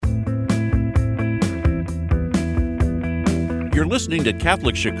You're listening to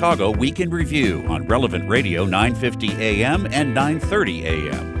Catholic Chicago Week in Review on Relevant Radio 950 AM and 930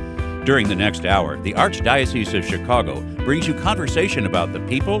 AM. During the next hour, the Archdiocese of Chicago brings you conversation about the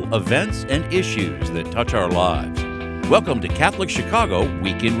people, events, and issues that touch our lives. Welcome to Catholic Chicago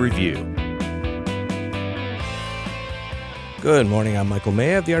Week in Review. Good morning, I'm Michael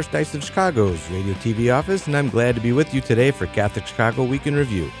May of the Archdiocese of Chicago's Radio TV office, and I'm glad to be with you today for Catholic Chicago Week in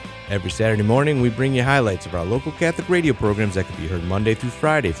Review. Every Saturday morning, we bring you highlights of our local Catholic radio programs that can be heard Monday through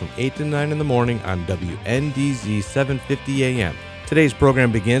Friday from 8 to 9 in the morning on WNDZ 750 AM. Today's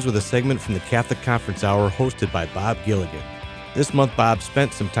program begins with a segment from the Catholic Conference Hour hosted by Bob Gilligan. This month, Bob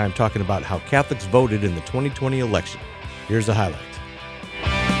spent some time talking about how Catholics voted in the 2020 election. Here's a highlight.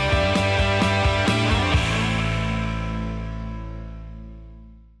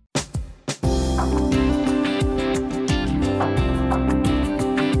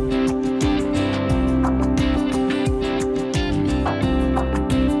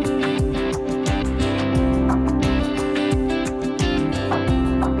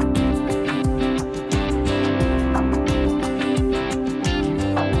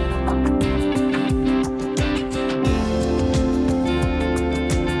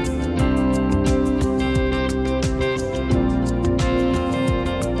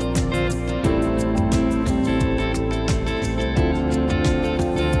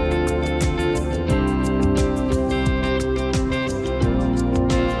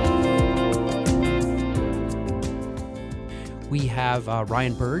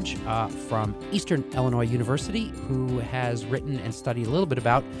 Ryan Burge from Eastern Illinois University, who has written and studied a little bit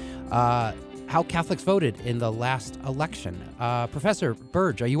about how Catholics voted in the last election. Professor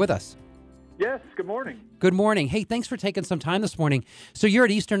Burge, are you with us? Yes, good morning. Good morning. Hey, thanks for taking some time this morning. So you're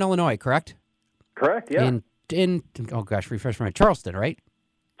at Eastern Illinois, correct? Correct, yeah. Refresh my Charleston, right?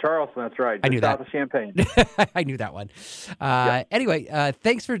 Charleston, that's right. I knew that. South of Champaign. I knew that one. Anyway,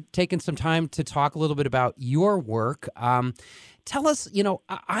 thanks for taking some time to talk a little bit about your work. Tell us,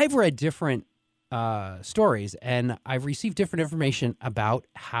 I've read different stories and I've received different information about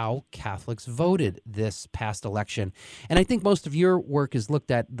how Catholics voted this past election. And I think most of your work has looked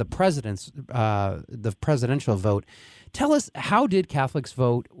at the presidential vote. Tell us, how did Catholics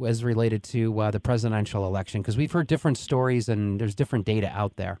vote as related to the presidential election? Because we've heard different stories and there's different data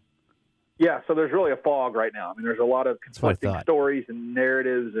out there. Yeah, so there's really a fog right now. I mean, there's a lot of conflicting stories and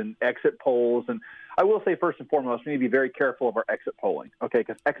narratives and exit polls. And I will say, first and foremost, we need to be very careful of our exit polling, okay?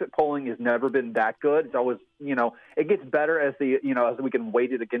 Because exit polling has never been that good. It's always, it gets better as as we can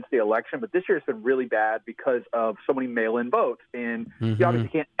weight it against the election. But this year it's been really bad because of so many mail-in votes. And you obviously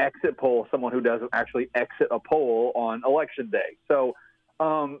can't exit poll someone who doesn't actually exit a poll on election day. So,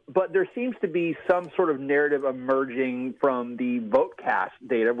 but there seems to be some sort of narrative emerging from the VoteCast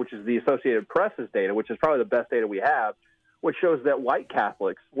data, which is the Associated Press's data, which is probably the best data we have, which shows that white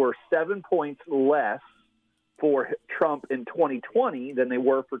Catholics were 7 points less for Trump in 2020 than they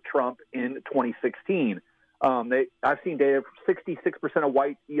were for Trump in 2016. I've seen data, 66% of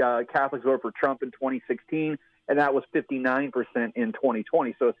white Catholics voted for Trump in 2016, and that was 59% in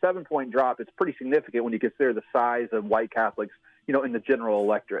 2020. So a 7-point drop is pretty significant when you consider the size of white Catholics, in the general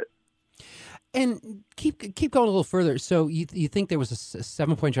electorate. And keep going a little further. So you think there was a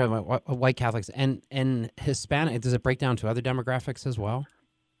 7-point drop of white Catholics and Hispanic? Does it break down to other demographics as well?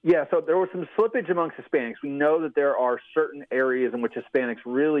 Yeah, so there was some slippage amongst Hispanics. We know that there are certain areas in which Hispanics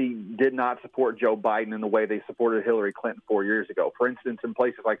really did not support Joe Biden in the way they supported Hillary Clinton 4 years ago. For instance, in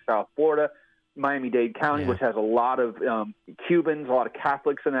places like South Florida, Miami-Dade County, which has a lot of Cubans, a lot of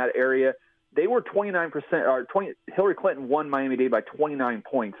Catholics in that area, they were 29%, Hillary Clinton won Miami-Dade by 29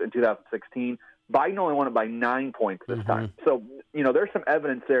 points in 2016. Biden only won it by 9 points this time. So, there's some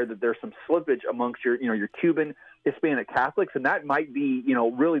evidence there that there's some slippage amongst your Cuban, Hispanic Catholics, and that might be,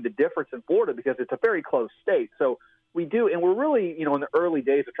 really the difference in Florida because it's a very close state. So we do, and we're really, in the early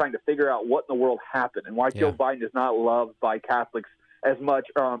days of trying to figure out what in the world happened and why Joe Biden is not loved by Catholics as much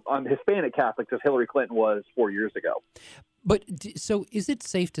on Hispanic Catholics as Hillary Clinton was 4 years ago. But so is it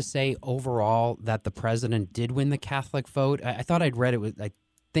safe to say overall that the president did win the Catholic vote? I thought I'd read it was, I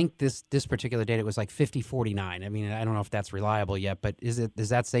think this particular date, it was like 50-49. I mean, I don't know if that's reliable yet, but is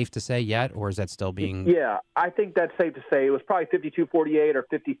that safe to say yet, or is that still being? Yeah, I think that's safe to say. It was probably 52-48 or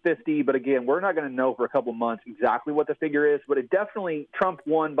 50-50, but again, we're not going to know for a couple months exactly what the figure is, but it definitely, Trump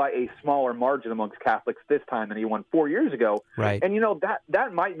won by a smaller margin amongst Catholics this time than he won 4 years ago. Right. And,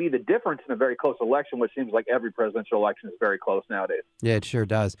 that might be the difference in a very close election, which seems like every presidential election is very close nowadays. Yeah, it sure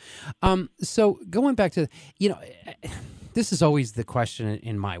does. So going back to, this is always the question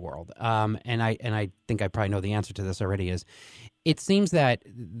in my world, and I think I probably know the answer to this already. Is it seems that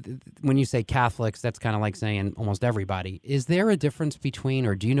when you say Catholics, that's kind of like saying almost everybody. Is there a difference between,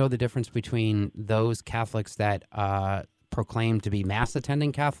 or do you know the difference between those Catholics that proclaim to be mass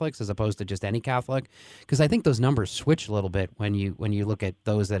attending Catholics as opposed to just any Catholic? Because I think those numbers switch a little bit when you look at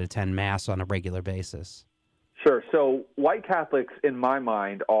those that attend mass on a regular basis. Sure. So white Catholics, in my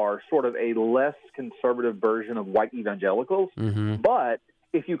mind, are sort of a less conservative version of white evangelicals. Mm-hmm. But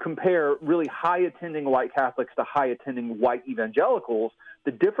if you compare really high-attending white Catholics to high-attending white evangelicals,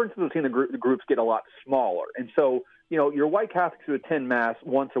 the differences between the groups get a lot smaller. And so, your white Catholics who attend Mass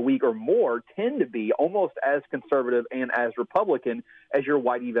once a week or more tend to be almost as conservative and as Republican as your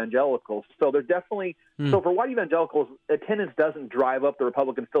white evangelicals. So they're definitely so for white evangelicals, attendance doesn't drive up the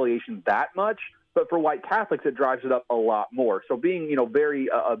Republican affiliation that much. But for white Catholics, it drives it up a lot more. So being, very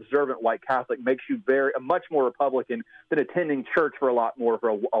observant white Catholic makes you much more Republican than attending church for a lot more for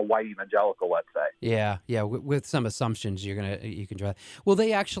a white evangelical, let's say. Yeah. With some assumptions, you can drive. Will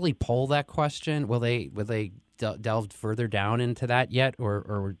they actually poll that question? Will they delve further down into that yet,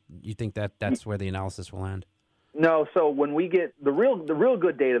 or you think that's where the analysis will end? No, so when we get the real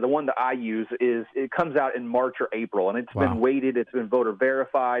good data, the one that I use it comes out in March or April, and it's been weighted, it's been voter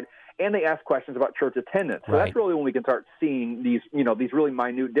verified, and they ask questions about church attendance. So that's really when we can start seeing these really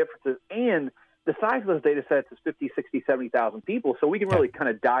minute differences. And the size of those data sets is 50, 60, 70,000 people. So we can really kind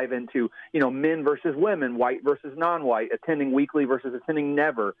of dive into, men versus women, white versus non-white, attending weekly versus attending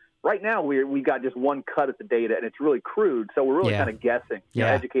never. Right now, we got just one cut at the data, and it's really crude. So we're really kind of guessing,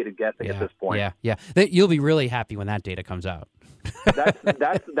 educated guessing at this point. Yeah. You'll be really happy when that data comes out. That's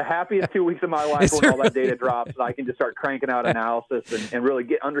the happiest 2 weeks of my life when all that data drops, and I can just start cranking out analysis and really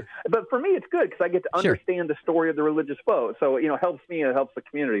get under. But for me, it's good because I get to understand the story of the religious foe. So it helps me and it helps the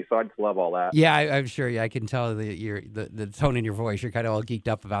community. So I just love all that. Yeah, I'm sure. I can tell the tone in your voice. You're kind of all geeked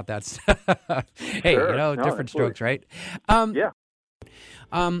up about that stuff. Hey, different strokes, right?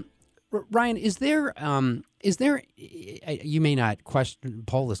 Ryan, is there? You may not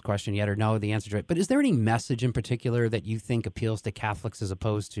poll this question yet or know the answer to it, but is there any message in particular that you think appeals to Catholics as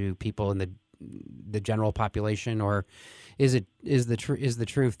opposed to people in the general population, or is the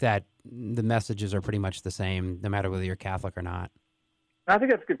truth that the messages are pretty much the same no matter whether you're Catholic or not? I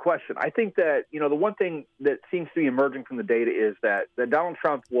think that's a good question. I think that the one thing that seems to be emerging from the data is that Donald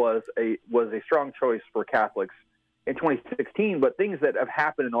Trump was a strong choice for Catholics in 2016, but things that have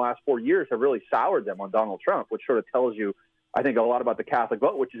happened in the last 4 years have really soured them on Donald Trump, which sort of tells you, I think, a lot about the Catholic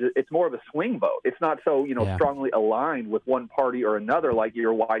vote, which is it's more of a swing vote. It's not so, strongly aligned with one party or another like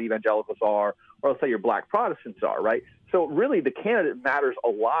your white evangelicals are, or let's say your black Protestants are, right? So really the candidate matters a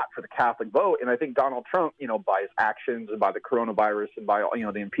lot for the Catholic vote. And I think Donald Trump, by his actions and by the coronavirus and by,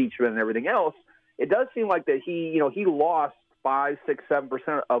 the impeachment and everything else, it does seem like that he lost 5, 6,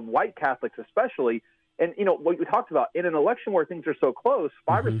 7% of white Catholics especially. And, what we talked about, in an election where things are so close,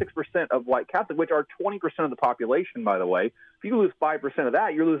 5 or 6% of white Catholics, which are 20% of the population, by the way, if you lose 5% of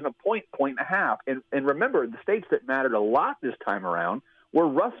that, you're losing a point and a half. And remember, the states that mattered a lot this time around were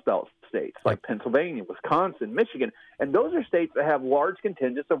Rust Belt states like Pennsylvania, Wisconsin, Michigan. And those are states that have large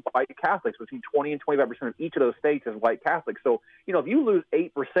contingents of white Catholics. Between 20 and 25% of each of those states is white Catholics. So, if you lose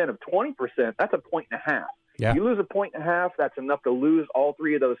 8% of 20%, that's a point and a half. Yeah. You lose a point and a half, that's enough to lose all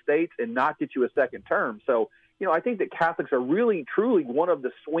three of those states and not get you a second term. So, I think that Catholics are really, truly one of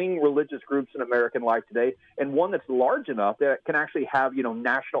the swing religious groups in American life today, and one that's large enough that can actually have,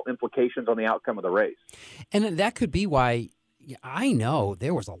 national implications on the outcome of the race. And that could be why I know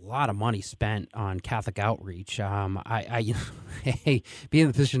there was a lot of money spent on Catholic outreach. Hey, being in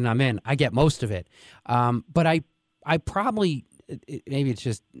the position I'm in, I get most of it. But I probably... maybe it's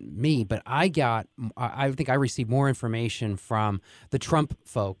just me, but I think I received more information from the Trump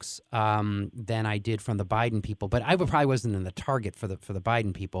folks than I did from the Biden people. But I probably wasn't in the target for the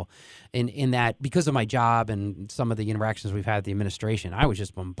Biden people, in that because of my job and some of the interactions we've had with the administration, I was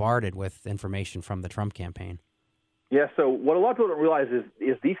just bombarded with information from the Trump campaign. Yeah, so what a lot of people don't realize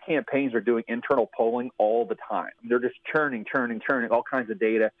is these campaigns are doing internal polling all the time. They're just churning all kinds of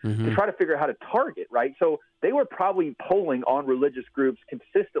data to try to figure out how to target, right? So they were probably polling on religious groups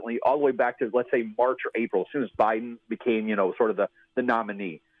consistently all the way back to, let's say, March or April, as soon as Biden became, sort of the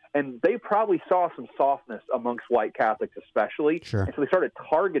nominee. And they probably saw some softness amongst white Catholics especially. Sure. And so they started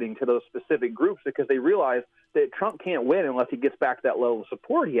targeting to those specific groups because they realized that Trump can't win unless he gets back to that level of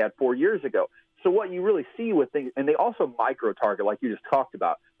support he had 4 years ago. So what you really see with things, and they also micro-target, like you just talked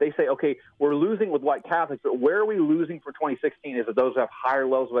about. They say, okay, we're losing with white Catholics, but where are we losing for 2016? Is it those who have higher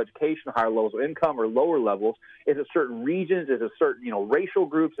levels of education, higher levels of income, or lower levels? Is it certain regions? Is it certain, racial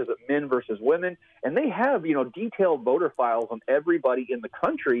groups? Is it men versus women? And they have, detailed voter files on everybody in the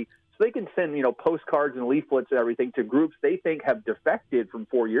country, so they can send, postcards and leaflets and everything to groups they think have defected from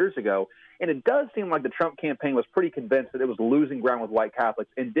 4 years ago. And it does seem like the Trump campaign was pretty convinced that it was losing ground with white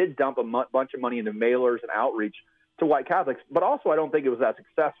Catholics and did dump a bunch of money into mailers and outreach to white Catholics. But also, I don't think it was that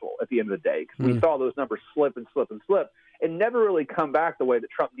successful at the end of the day, because we saw those numbers slip and slip and slip and never really come back the way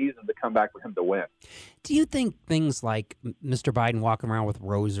that Trump needs them to come back for him to win. Do you think things like Mr. Biden walking around with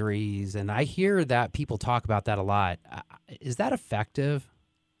rosaries, and I hear that people talk about that a lot, is that effective?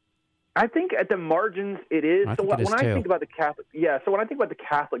 I think at the margins it is. So when I think about the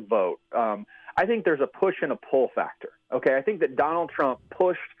Catholic vote, I think there's a push and a pull factor. Okay, I think that Donald Trump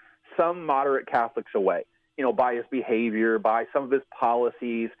pushed some moderate Catholics away, by his behavior, by some of his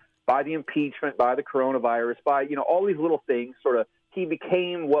policies, by the impeachment, by the coronavirus, by all these little things. Sort of, he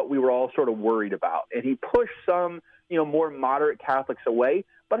became what we were all sort of worried about, and he pushed some more moderate Catholics away.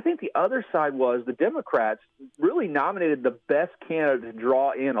 But I think the other side was the Democrats really nominated the best candidate to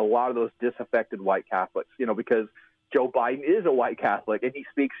draw in a lot of those disaffected white Catholics, because Joe Biden is a white Catholic, and he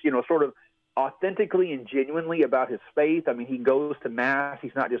speaks, sort of authentically and genuinely about his faith. I mean, he goes to Mass.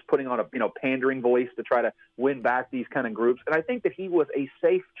 He's not just putting on a, pandering voice to try to win back these kind of groups. And I think that he was a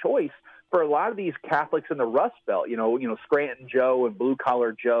safe choice for a lot of these Catholics in the Rust Belt, Scranton Joe and Blue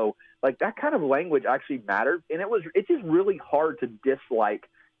Collar Joe. Like, that kind of language actually mattered. And it's just really hard to dislike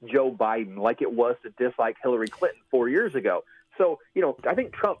Joe Biden like it was to dislike Hillary Clinton 4 years ago. So, I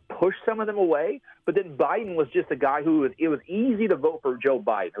think Trump pushed some of them away, but then Biden was just a guy it was easy to vote for Joe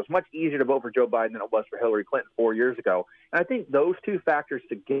Biden. It was much easier to vote for Joe Biden than it was for Hillary Clinton 4 years ago. And I think those two factors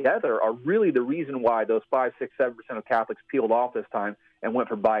together are really the reason why those 5, 6, 7% of Catholics peeled off this time and went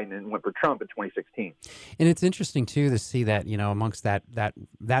for Biden and went for Trump in 2016. And it's interesting, too, to see that, amongst that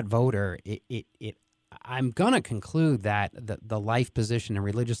voter, I'm going to conclude that the life position and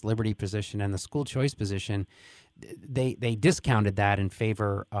religious liberty position and the school choice position, they discounted that in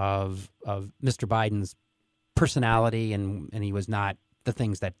favor of Mr. Biden's personality, and he was not the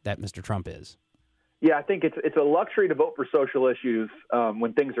things that Mr. Trump is. Yeah, I think it's a luxury to vote for social issues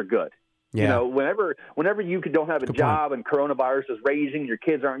when things are good. Yeah. Whenever you don't have a job and coronavirus is raging, your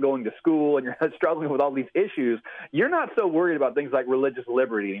kids aren't going to school, and you're struggling with all these issues, you're not so worried about things like religious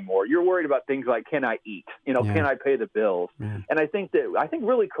liberty anymore. You're worried about things like, can I eat? Can I pay the bills? Yeah. And I think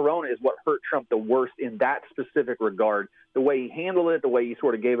really Corona is what hurt Trump the worst in that specific regard. The way he handled it, the way he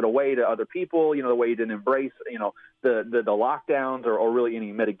sort of gave it away to other people, the way he didn't embrace, the lockdowns or really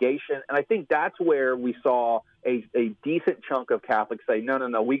any mitigation. And I think that's where we saw a decent chunk of Catholics say,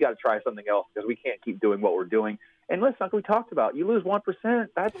 no, we got to try something else because we can't keep doing what we're doing. And listen, like we talked about, you lose 1%,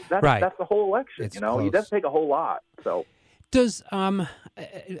 that's right. That's the whole election. It doesn't take a whole lot. So does I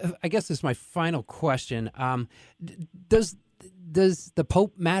guess this is my final question. Does the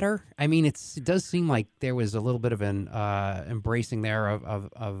Pope matter? I mean, it does seem like there was a little bit of an embracing there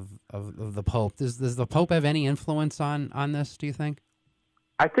of the Pope. Does the Pope have any influence on this, do you think?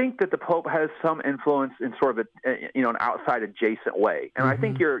 I think that the Pope has some influence in sort of an outside adjacent way. And I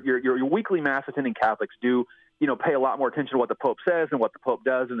think your weekly Mass attending Catholics do, pay a lot more attention to what the Pope says and what the Pope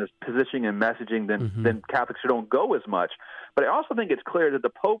does and his positioning and messaging than Catholics who don't go as much. But I also think it's clear that the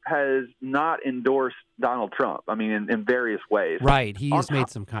Pope has not endorsed Donald Trump. I mean, in various ways. Right. He has made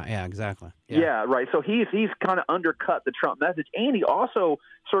some yeah, exactly. Yeah, right. So he's kind of undercut the Trump message, and he also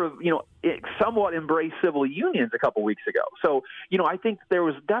sort of, somewhat embraced civil unions a couple weeks ago. So, I think there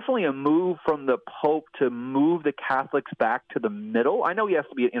was definitely a move from the Pope to move the Catholics back to the middle. I know he has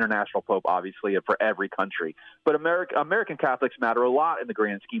to be an international Pope, obviously, for every country, but American Catholics matter a lot in the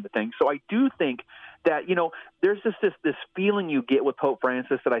grand scheme of things. So I do think that, there's just this feeling you get with Pope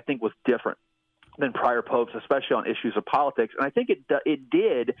Francis that I think was different than prior popes, especially on issues of politics. And I think it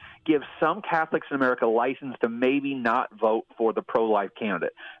did give some Catholics in America license to maybe not vote for the pro-life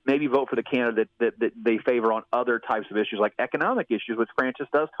candidate, maybe vote for the candidate that they favor on other types of issues like economic issues, which Francis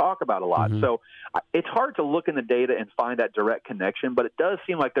does talk about a lot. So it's hard to look in the data and find that direct connection, but it does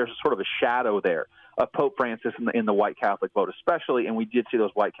seem like there's sort of a shadow there of Pope Francis in the white Catholic vote especially, and we did see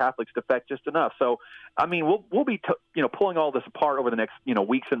those white Catholics defect just enough. So, I mean, we'll be pulling all this apart over the next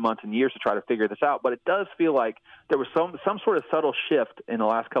weeks and months and years to try to figure this out, but it does feel like there was some sort of subtle shift in the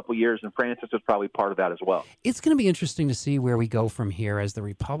last couple of years, and Francis was probably part of that as well. It's going to be interesting to see where we go from here as the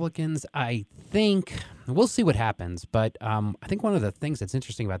Republicans, I think, we'll see what happens. But I think one of the things that's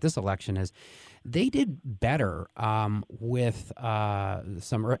interesting about this election is they did better with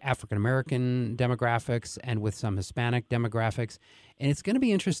some African-American demographics and with some Hispanic demographics. And it's going to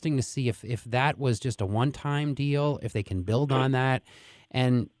be interesting to see if that was just a one-time deal, if they can build on that.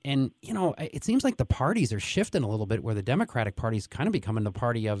 And it seems like the parties are shifting a little bit, where the Democratic Party is kind of becoming the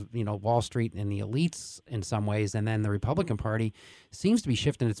party of, Wall Street and the elites in some ways. And then the Republican Party seems to be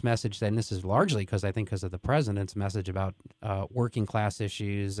shifting its message. And this is largely because of the president's message about working class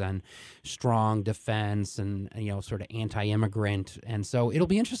issues and strong defense and, sort of anti-immigrant. And so it'll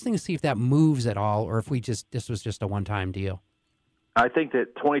be interesting to see if that moves at all, or if this was just a one-time deal. I think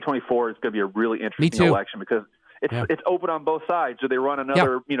that 2024 is going to be a really interesting election because it's open on both sides. Do they run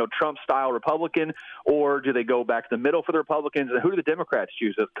another, Trump-style Republican, or do they go back to the middle for the Republicans? And who do the Democrats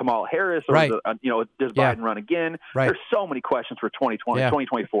choose? Does Kamala Harris, or does Biden run again? Right. There's so many questions for 2020,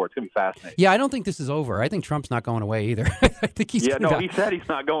 2024. It's going to be fascinating. Yeah, I don't think this is over. I think Trump's not going away either. I think he's he said he's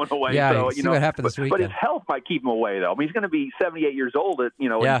not going away. Yeah, so, see what happened this weekend. But his health might keep him away, though. I mean, he's going to be 78 years old in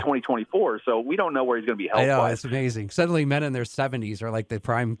 2024, so we don't know where he's going to be health-wise. I know, it's amazing. Suddenly men in their 70s are like the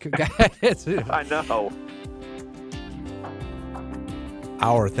prime guys. I know.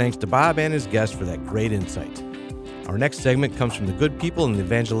 Our thanks to Bob and his guest for that great insight. Our next segment comes from the Good People in the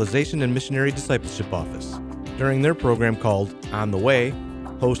Evangelization and Missionary Discipleship Office. During their program called On the Way,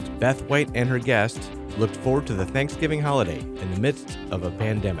 host Beth White and her guest looked forward to the Thanksgiving holiday in the midst of a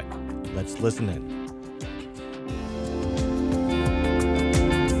pandemic. Let's listen in.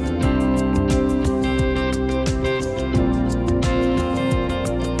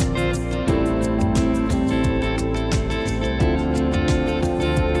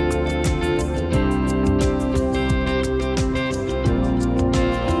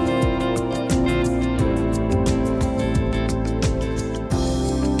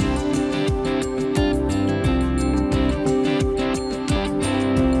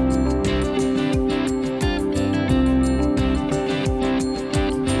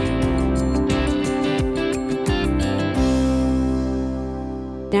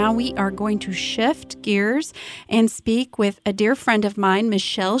 Now we are going to shift gears and speak with a dear friend of mine,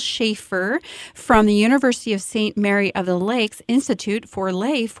 Michelle Schaefer, from the University of St. Mary of the Lakes Institute for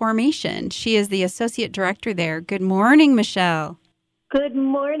Lay Formation. She is the Associate Director there. Good morning, Michelle. Good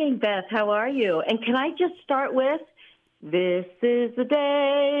morning, Beth. How are you? And can I just start with, this is the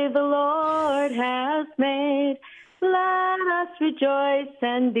day the Lord has made. Let us rejoice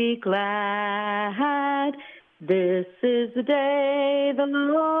and be glad. This is the day the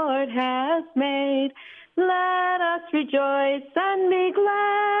Lord has made. Let us rejoice and be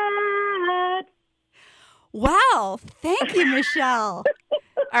glad. Wow. Thank you, Michelle.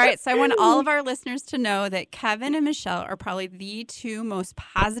 All right. So I want all of our listeners to know that Kevin and Michelle are probably the two most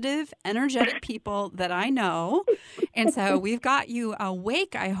positive, energetic people that I know. And so we've got you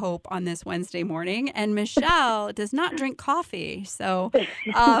awake, I hope, on this Wednesday morning. And Michelle does not drink coffee. So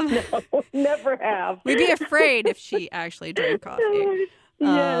no, never have. We'd be afraid if she actually drank coffee.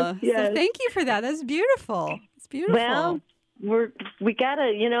 Yes. So thank you for that. That's beautiful. It's beautiful. Well, we got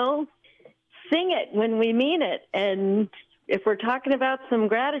to, sing it when we mean it. And if we're talking about some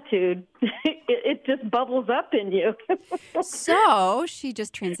gratitude, it just bubbles up in you. So she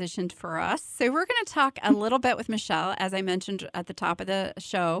just transitioned for us. So we're going to talk a little bit with Michelle, as I mentioned at the top of the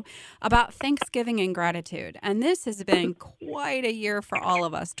show, about Thanksgiving and gratitude. And this has been quite a year for all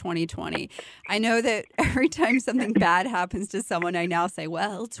of us, 2020. I know that every time something bad happens to someone, I now say,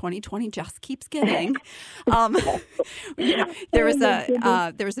 well, 2020 just keeps giving. There was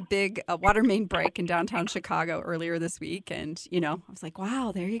a big water main break in downtown Chicago earlier this week. And, I was like,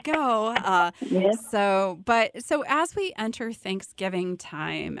 wow, there you go. So as we enter Thanksgiving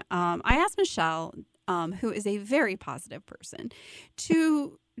time, I asked Michelle, who is a very positive person,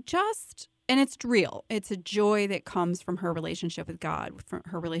 to just, and it's real, it's a joy that comes from her relationship with God, from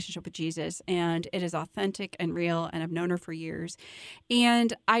her relationship with Jesus, and it is authentic and real, and I've known her for years.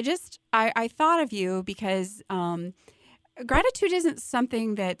 And I thought of you because gratitude isn't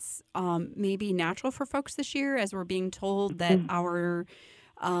something that's maybe natural for folks this year, as we're being told that our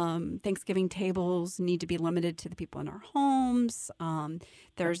Thanksgiving tables need to be limited to the people in our homes.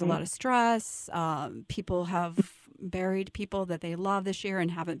 There's a lot of stress. People have buried people that they love this year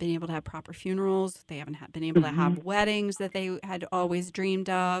and haven't been able to have proper funerals. They haven't been able to have weddings that they had always dreamed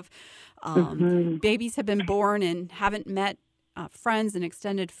of. Babies have been born and haven't met friends and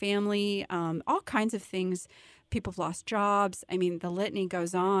extended family, all kinds of things. People have lost jobs. I mean, the litany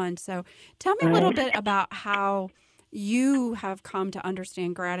goes on. So tell me a little bit about how you have come to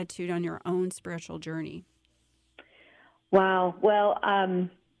understand gratitude on your own spiritual journey. Wow. Well,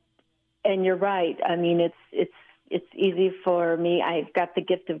 And you're right. I mean, it's easy for me. I've got the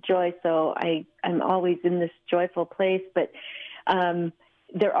gift of joy, so I'm always in this joyful place. But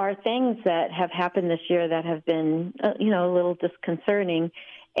there are things that have happened this year that have been, a little disconcerting.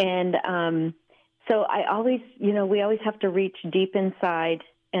 And so I always, we always have to reach deep inside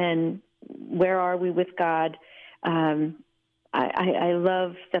and where are we with God? I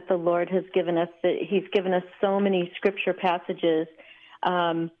love that the Lord has given us, He's given us so many scripture passages.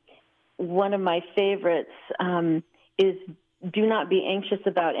 One of my favorites is, do not be anxious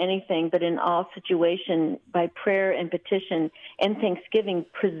about anything, but in all situation, by prayer and petition and thanksgiving,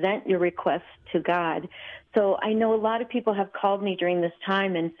 present your requests to God. So I know a lot of people have called me during this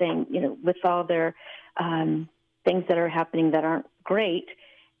time and saying, with all their things that are happening that aren't great,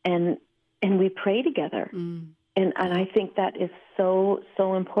 and we pray together. And I think that is so,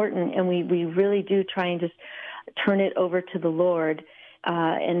 so important. And we really do try and just turn it over to the Lord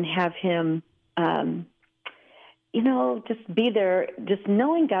and have Him, just be there. Just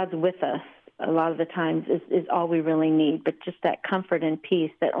knowing God's with us a lot of the times is all we really need, but just that comfort and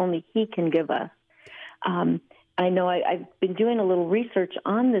peace that only He can give us. I know I've been doing a little research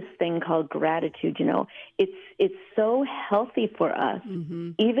on this thing called gratitude. It's so healthy for us,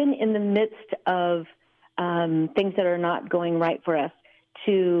 even in the midst of things that are not going right for us,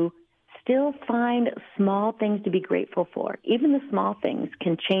 to still find small things to be grateful for. Even the small things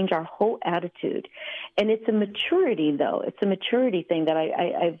can change our whole attitude. And it's a maturity, though. It's a maturity thing that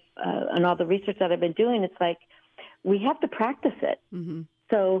I've and all the research that I've been doing, it's like we have to practice it.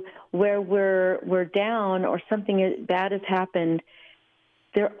 So where we're down or something bad has happened,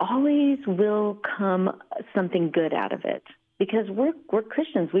 there always will come something good out of it, because we're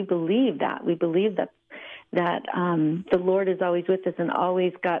Christians. We believe that. We believe that the Lord is always with us and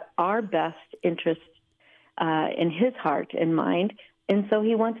always got our best interest in His heart and mind, and so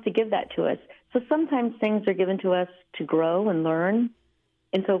He wants to give that to us. So sometimes things are given to us to grow and learn,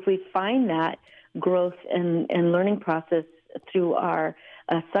 and so if we find that growth and learning process through our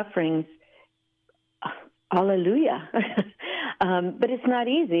sufferings, hallelujah. But it's not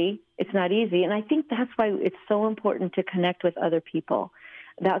easy. It's not easy, and I think that's why it's so important to connect with other people.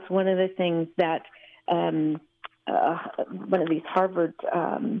 That's one of the things that one of these Harvard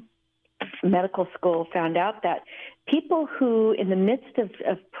medical school found out, that people who, in the midst of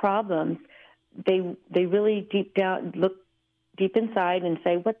problems, they really deep down look deep inside and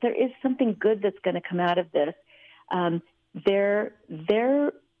say, "What, there is something good that's going to come out of this." They're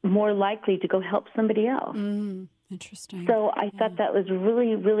more likely to go help somebody else. Interesting. So I thought that was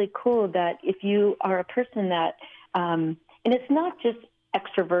really, really cool, that if you are a person that, and it's not just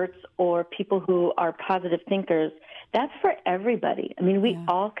extroverts or people who are positive thinkers, that's for everybody. I mean, we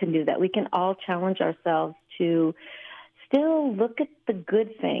all can do that. We can all challenge ourselves to still look at the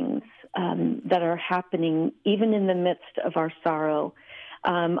good things that are happening, even in the midst of our sorrow.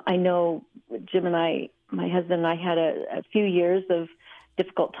 I know Jim and I, my husband and I, had a few years of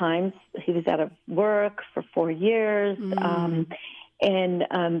difficult times. He was out of work for 4 years. But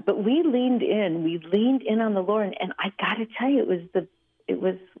we leaned in. We leaned in on the Lord, and I got to tell you, it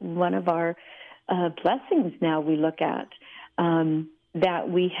was one of our blessings. Now we look at that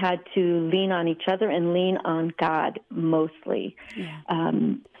we had to lean on each other and lean on God mostly.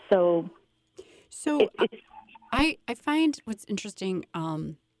 I find what's interesting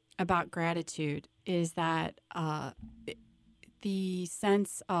about gratitude is that the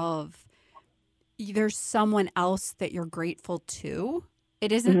sense of there's someone else that you're grateful to.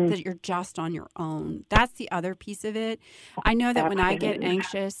 It isn't that you're just on your own. That's the other piece of it. I know that when I get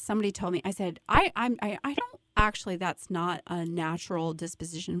anxious, somebody told me, I said, I don't actually, that's not a natural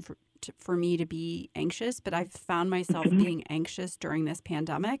disposition for me to be anxious, but I've found myself being anxious during this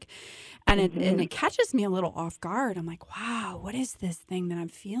pandemic, and it catches me a little off guard. I'm like, wow, what is this thing that I'm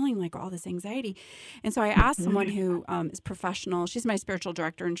feeling, like all this anxiety? And so I asked someone who is professional. She's my spiritual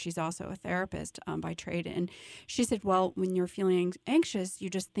director, and she's also a therapist by trade. And she said, well, when you're feeling anxious, you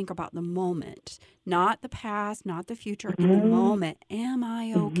just think about the moment, not the past, not the future, in the moment. Am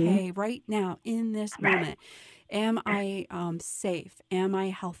I okay right now in this moment? Am I safe? Am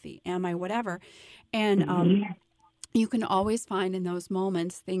I healthy? Am I whatever? And you can always find in those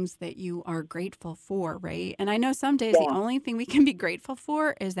moments things that you are grateful for, right? And I know some days the only thing we can be grateful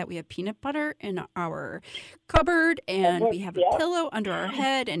for is that we have peanut butter in our cupboard and we have a pillow under our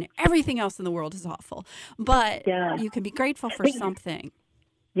head, and everything else in the world is awful. But you can be grateful for something.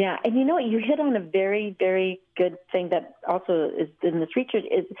 Yeah, and you know what? You hit on a very, very good thing that also is in this research,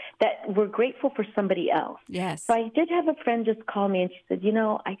 is that we're grateful for somebody else. Yes. So I did have a friend just call me, and she said,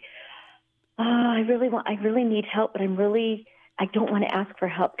 I really need help, but I'm really I don't want to ask for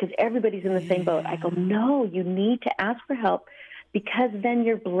help because everybody's in the same boat. I go, no, you need to ask for help because then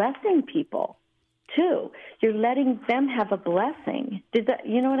you're blessing people too. You're letting them have a blessing.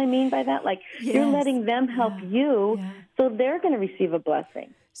 You know what I mean by that? Like you're letting them help you, so they're going to receive a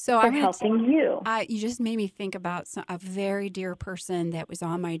blessing. So I'm helping you. You just made me think about a very dear person that was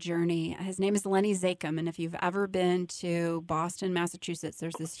on my journey. His name is Lenny Zakem, and if you've ever been to Boston, Massachusetts,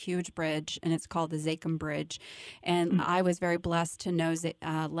 there's this huge bridge, and it's called the Zakem Bridge. And I was very blessed to know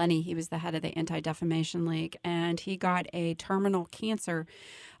Lenny. He was the head of the Anti-Defamation League, and he got a terminal cancer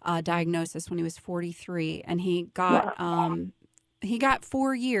diagnosis when he was 43, and he got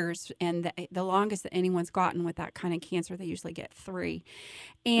 4 years, and the longest that anyone's gotten with that kind of cancer, they usually get 3.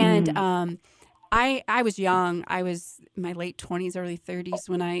 And I was young. I was in my late 20s, early 30s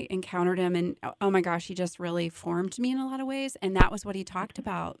when I encountered him. And oh my gosh, he just really formed me in a lot of ways. And that was what he talked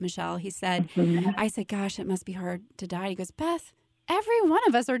about, Michelle. He said, I said, gosh, it must be hard to die. He goes, Beth, every one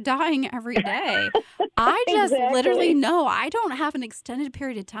of us are dying every day. I just literally know I don't have an extended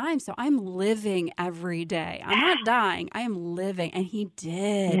period of time, so I'm living every day. I'm not dying. I am living. And he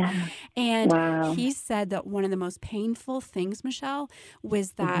did. Yeah. And he said that one of the most painful things, Michelle,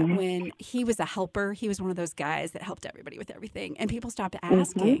 was that when he was a helper, he was one of those guys that helped everybody with everything, and people stopped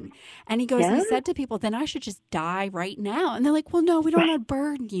asking. And he goes, he said to people, then I should just die right now. And they're like, well, no, we don't want to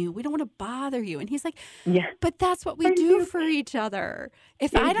burden you. We don't want to bother you. And he's like, but that's what we do for each other.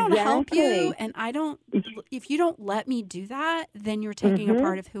 If I don't help you and if you don't let me do that, then you're taking a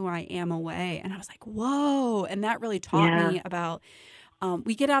part of who I am away. And I was like, whoa. And that really taught me about,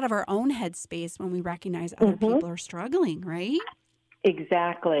 we get out of our own headspace when we recognize other people are struggling, right?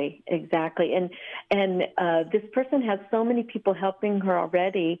 Exactly. And this person has so many people helping her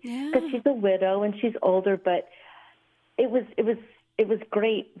already because she's a widow and she's older, but it was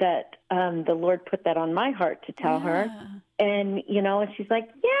great that the Lord put that on my heart to tell her. And, and she's like,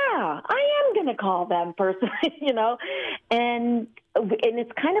 I am going to call them personally, and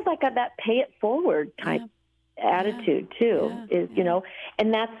it's kind of like that pay it forward type attitude too,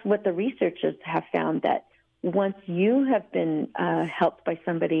 and that's what the researchers have found, that once you have been helped by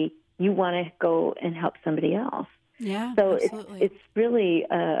somebody, you want to go and help somebody else. Yeah, so absolutely. it's really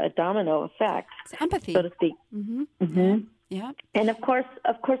a domino effect. It's empathy, so to speak. Yeah. And of course,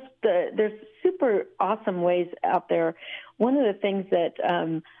 there's super awesome ways out there. One of the things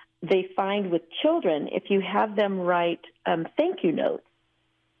that they find with children, if you have them write thank you notes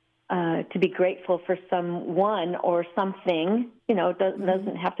to be grateful for someone or something,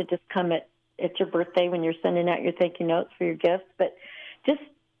 doesn't have to just come at your birthday when you're sending out your thank you notes for your gifts, but just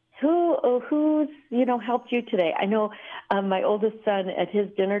who's helped you today. I know my oldest son at his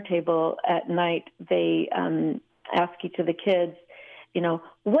dinner table at night, they ask each of the kids,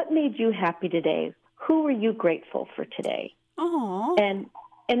 what made you happy today? Who were you grateful for today? Oh, and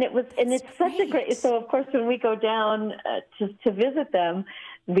it's such a great. So of course, when we go down to visit them,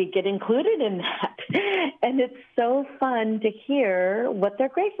 we get included in that, and it's so fun to hear what they're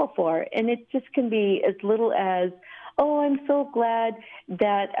grateful for. And it just can be as little as, oh, I'm so glad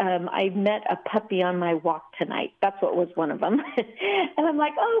that I met a puppy on my walk tonight. That's what was one of them. And I'm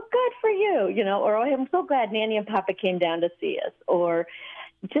like, oh, good for you, or oh, I'm so glad Nanny and Papa came down to see us. Or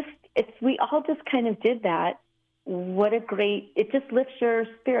we all just kind of did that. It just lifts your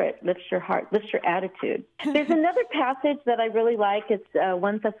spirit, lifts your heart, lifts your attitude. There's another passage that I really like. It's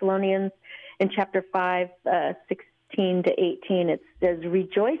 1 Thessalonians in chapter 5, 16 to 18. It says,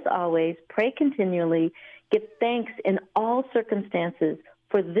 rejoice always, pray continually, give thanks in all circumstances,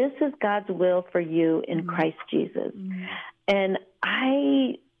 for this is God's will for you in Christ Jesus. And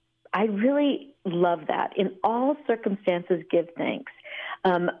I really love that. In all circumstances, give thanks.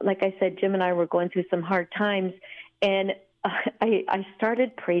 Like I said, Jim and I were going through some hard times, and I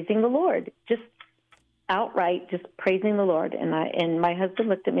started praising the Lord, just outright, just praising the Lord. And my husband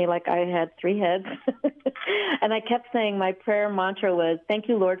looked at me like I had 3 heads. And I kept saying, my prayer mantra was, thank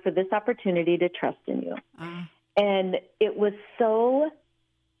you, Lord, for this opportunity to trust in you. And it was so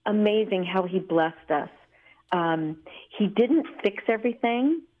amazing how he blessed us. He didn't fix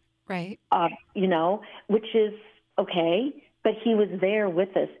everything, right? Which is okay, but he was there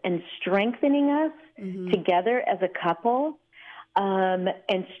with us and strengthening us together as a couple,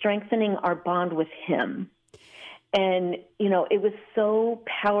 and strengthening our bond with him. And it was so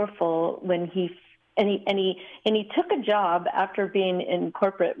powerful when he took a job after being in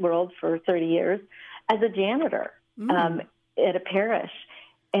corporate world for 30 years as a janitor at a parish.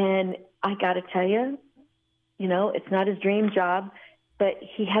 And I got to tell you, it's not his dream job, but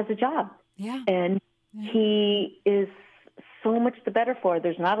he has a job. Yeah. And he is so much the better for.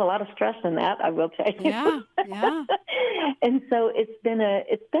 There's not a lot of stress in that, I will tell you. Yeah. And so it's been a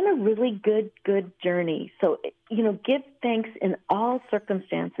really good journey. So, give thanks in all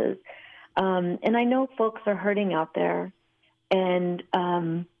circumstances. And I know folks are hurting out there, and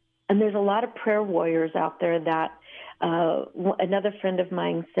there's a lot of prayer warriors out there that another friend of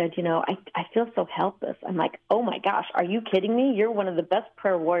mine said, I feel so helpless. I'm like, oh my gosh, are you kidding me? You're one of the best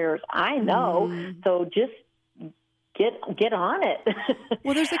prayer warriors I know. So just get on it.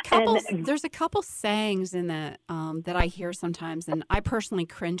 Well, there's a couple sayings in that that I hear sometimes, and I personally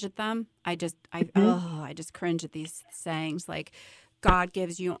cringe at them. I just cringe at these sayings like, God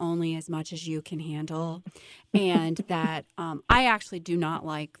gives you only as much as you can handle. And that I actually do not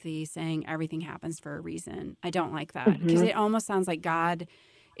like the saying everything happens for a reason. I don't like that because it almost sounds like God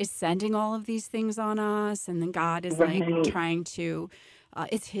is sending all of these things on us. And then God is like trying to,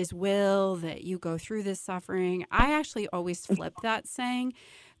 it's his will that you go through this suffering. I actually always flip that saying.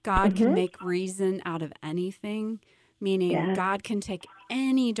 God can make reason out of anything. Meaning God can take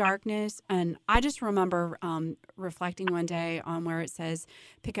any darkness. And I just remember reflecting one day on where it says,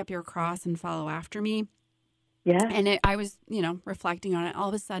 pick up your cross and follow after me. Yeah. And I was, reflecting on it. All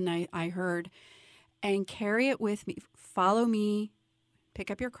of a sudden I heard, and carry it with me. Follow me. Pick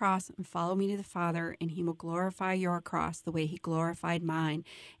up your cross and follow me to the Father, and he will glorify your cross the way he glorified mine.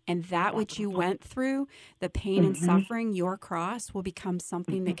 And that which you went through, the pain and suffering, your cross will become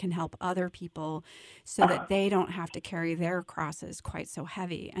something that can help other people so that they don't have to carry their crosses quite so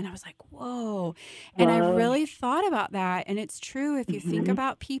heavy. And I was like, whoa. And I really thought about that. And it's true. If you think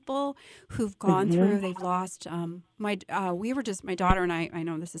about people who've gone through, they've lost, my daughter and I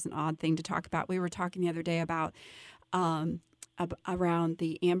know this is an odd thing to talk about. We were talking the other day about, around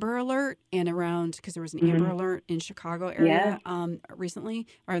the Amber Alert and around, because there was an Amber Alert in Chicago area recently,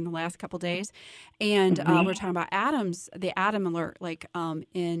 or in the last couple of days. And we're talking about the Adam Alert, like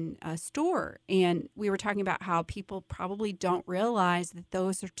in a store. And we were talking about how people probably don't realize that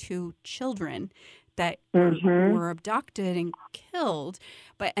those are two children that were abducted and killed,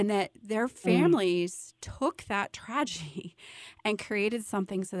 and that their families took that tragedy and created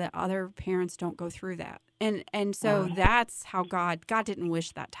something so that other parents don't go through that. And so that's how God didn't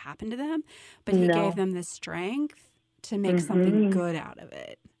wish that to happen to them, but he gave them the strength to make something good out of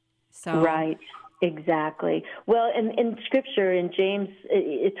it. So right. Exactly. Well, in Scripture, in James,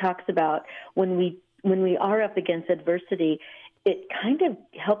 it talks about when we are up against adversity, it kind of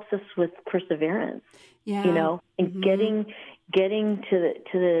helps us with perseverance, and getting to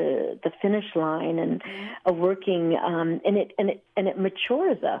the finish line and working, and it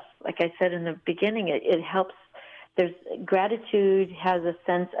matures us. Like I said in the beginning, it helps. There's gratitude has a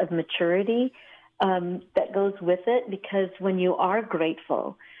sense of maturity that goes with it, because when you are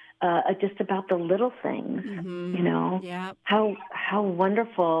grateful, just about the little things, how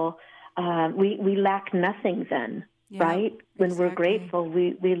wonderful. We lack nothing then. Yeah, right? When we're grateful,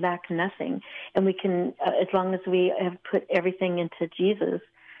 we lack nothing. And we can, as long as we have put everything into Jesus,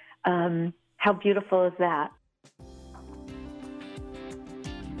 how beautiful is that?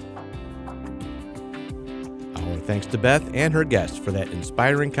 Our thanks to Beth and her guests for that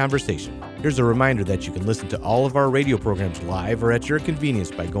inspiring conversation. Here's a reminder that you can listen to all of our radio programs live or at your convenience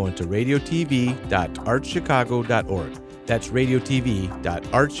by going to radiotv.archchicago.org. That's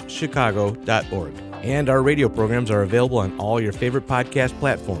radiotv.archchicago.org. And our radio programs are available on all your favorite podcast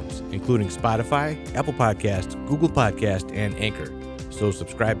platforms, including Spotify, Apple Podcasts, Google Podcasts, and Anchor. So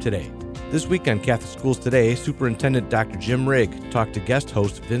subscribe today. This week on Catholic Schools Today, Superintendent Dr. Jim Rigg talked to guest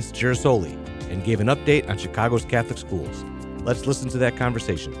host Vince Girasoli and gave an update on Chicago's Catholic schools. Let's listen to that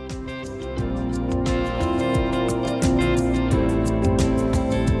conversation.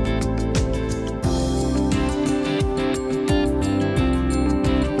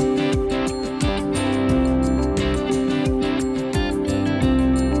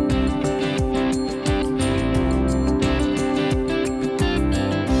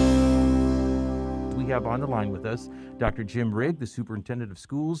 On the line with us, Dr. Jim Rigg, the Superintendent of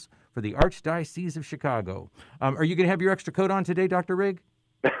Schools for the Archdiocese of Chicago. Are you going to have your extra coat on today, Dr. Rigg?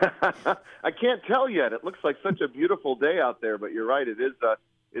 I can't tell yet. It looks like such a beautiful day out there, but you're right. It is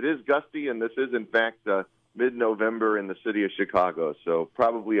gusty, and this is, in fact, mid-November in the city of Chicago, so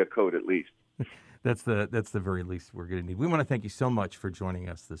probably a coat at least. That's the very least we're going to need. We want to thank you so much for joining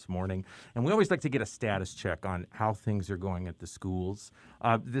us this morning. And we always like to get a status check on how things are going at the schools.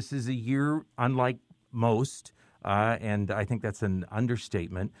 This is a year unlike most, and I think that's an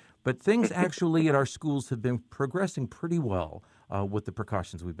understatement. But things actually at our schools have been progressing pretty well with the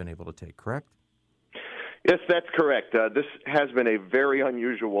precautions we've been able to take, correct? Yes, that's correct. This has been a very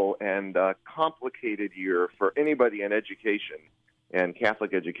unusual and complicated year for anybody in education, and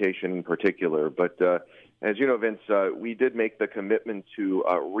Catholic education in particular. But as you know, Vince, we did make the commitment to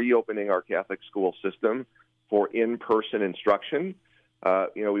reopening our Catholic school system for in-person instruction.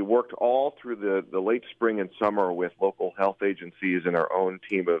 We worked all through the late spring and summer with local health agencies and our own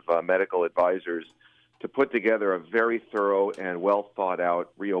team of medical advisors to put together a very thorough and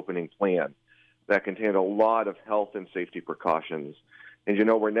well-thought-out reopening plan that contained a lot of health and safety precautions. And,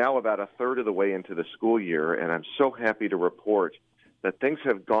 we're now about a third of the way into the school year, and I'm so happy to report that things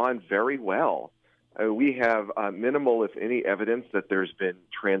have gone very well. We have minimal, if any, evidence that there's been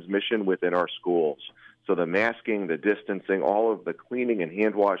transmission within our schools. So the masking, the distancing, all of the cleaning and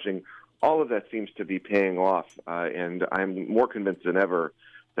hand washing, all of that seems to be paying off. And I'm more convinced than ever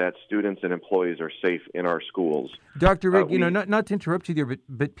that students and employees are safe in our schools. Dr. Rigg, not to interrupt you there,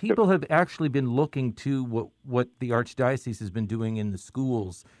 but people have actually been looking to what the Archdiocese has been doing in the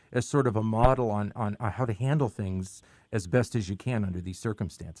schools as sort of a model on how to handle things as best as you can under these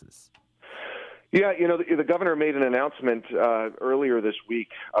circumstances. Yeah, the governor made an announcement earlier this week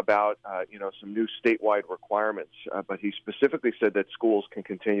about, some new statewide requirements, but he specifically said that schools can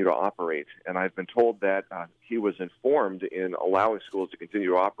continue to operate. And I've been told that he was informed in allowing schools to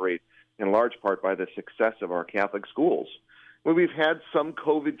continue to operate in large part by the success of our Catholic schools. Well, we've had some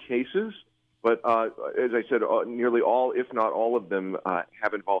COVID cases, but as I said, nearly all, if not all of them,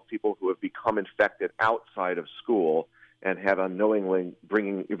 have involved people who have become infected outside of school and have unknowingly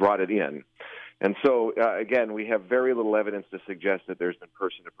brought it in. And so, again, we have very little evidence to suggest that there's been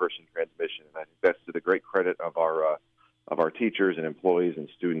person-to-person transmission, and I think that's to the great credit of our teachers and employees and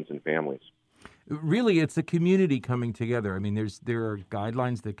students and families. Really, it's a community coming together. I mean, there are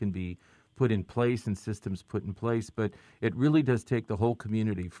guidelines that can be put in place and systems put in place, but it really does take the whole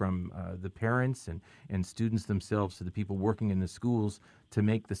community, from the parents and students themselves to the people working in the schools, to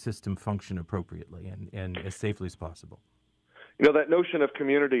make the system function appropriately and as safely as possible. That notion of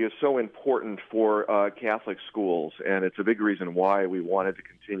community is so important for Catholic schools, and it's a big reason why we wanted to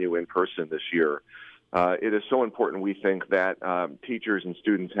continue in person this year. It is so important, we think, that teachers and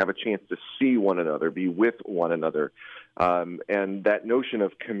students have a chance to see one another, be with one another. And that notion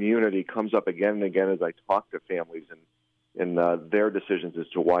of community comes up again and again as I talk to families and their decisions as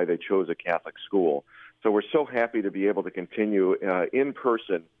to why they chose a Catholic school. So we're so happy to be able to continue in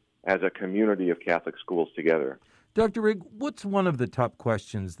person as a community of Catholic schools together. Dr. Rigg, what's one of the top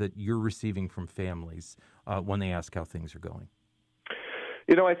questions that you're receiving from families when they ask how things are going?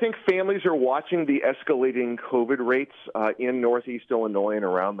 I think families are watching the escalating COVID rates in Northeast Illinois and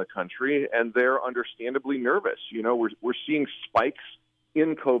around the country, and they're understandably nervous. We're seeing spikes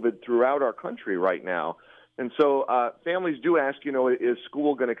in COVID throughout our country right now. And so families do ask, is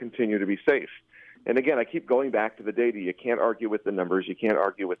school going to continue to be safe? And again, I keep going back to the data. You can't argue with the numbers. You can't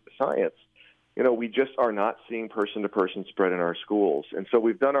argue with the science. We just are not seeing person-to-person spread in our schools. And so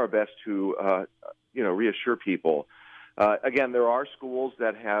we've done our best to, reassure people. Again, there are schools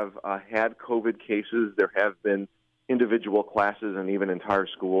that have had COVID cases. There have been individual classes and even entire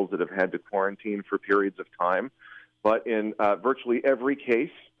schools that have had to quarantine for periods of time. But in virtually every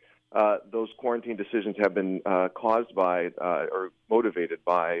case, those quarantine decisions have been caused by or motivated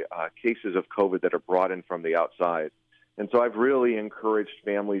by cases of COVID that are brought in from the outside. And so I've really encouraged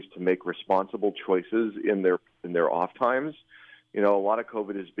families to make responsible choices in their off times. A lot of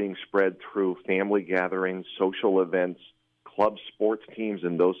COVID is being spread through family gatherings, social events, club sports teams,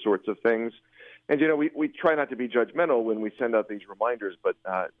 and those sorts of things. And, we try not to be judgmental when we send out these reminders, but,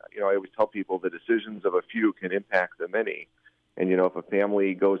 I always tell people the decisions of a few can impact the many. And, if a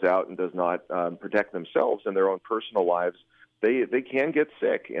family goes out and does not protect themselves in their own personal lives, they can get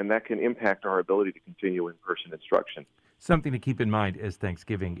sick, and that can impact our ability to continue in-person instruction. Something to keep in mind as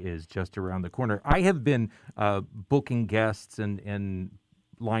Thanksgiving is just around the corner. I have been booking guests and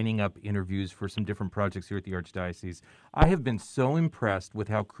lining up interviews for some different projects here at the Archdiocese. I have been so impressed with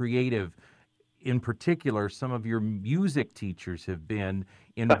how creative, in particular, some of your music teachers have been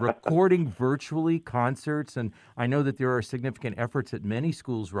in recording virtually concerts. And I know that there are significant efforts at many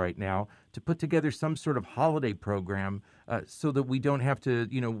schools right now to put together some sort of holiday program so that we don't have to,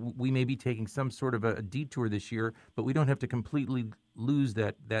 we may be taking some sort of a detour this year, but we don't have to completely lose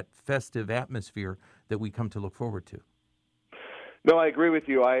that festive atmosphere that we come to look forward to. No, I agree with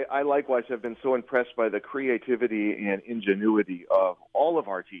you. I likewise have been so impressed by the creativity and ingenuity of all of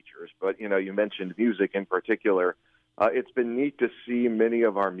our teachers. But, you mentioned music in particular. It's been neat to see many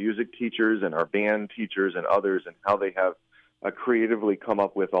of our music teachers and our band teachers and others and how they have creatively come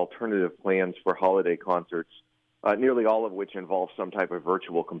up with alternative plans for holiday concerts, nearly all of which involve some type of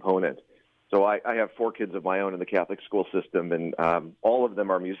virtual component. So I have 4 kids of my own in the Catholic school system, and all of them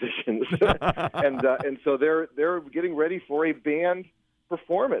are musicians, and so they're getting ready for a band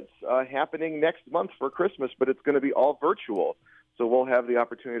performance happening next month for Christmas, but it's going to be all virtual. So we'll have the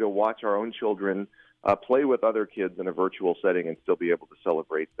opportunity to watch our own children play with other kids in a virtual setting and still be able to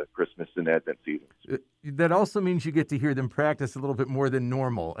celebrate the Christmas and Advent seasons. That also means you get to hear them practice a little bit more than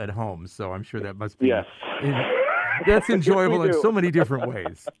normal at home. So I'm sure that must be yes. That's enjoyable in so many different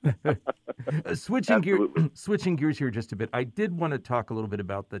ways. Switching gears here just a bit, I did want to talk a little bit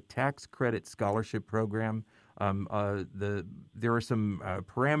about the tax credit scholarship program. There are some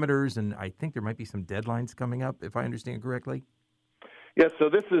parameters, and I think there might be some deadlines coming up, if I understand correctly. Yes, so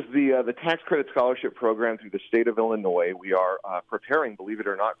this is the tax credit scholarship program through the state of Illinois. We are preparing, believe it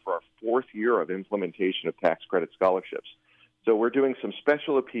or not, for our 4th year of implementation of tax credit scholarships. So we're doing some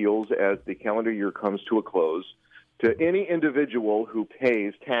special appeals as the calendar year comes to a close to any individual who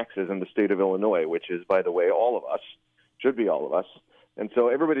pays taxes in the state of Illinois, which is, by the way, all of us, should be all of us. And so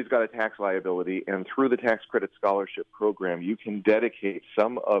everybody's got a tax liability, and through the tax credit scholarship program, you can dedicate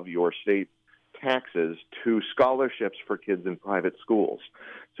some of your state taxes to scholarships for kids in private schools.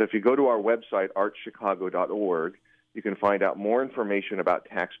 So if you go to our website, archchicago.org, you can find out more information about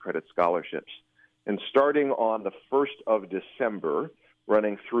tax credit scholarships. And starting on the 1st of December,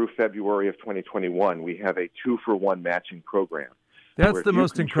 running through February of 2021, we have a 2-for-1 matching program. That's the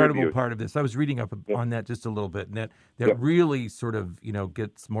most incredible part of this. I was reading up on that just a little bit, and that really sort of,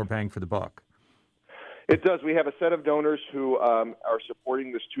 gets more bang for the buck. It does. We have a set of donors who are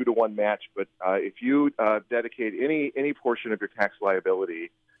supporting this 2-to-1 match, but if you dedicate any portion of your tax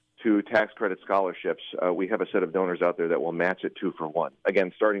liability to tax credit scholarships, we have a set of donors out there that will match it 2-for-1.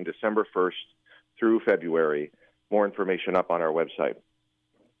 Again, starting December 1st through February. More information up on our website.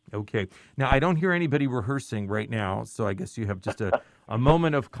 Okay. Now, I don't hear anybody rehearsing right now, so I guess you have just a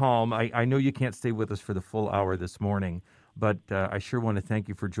moment of calm. I know you can't stay with us for the full hour this morning, but I sure want to thank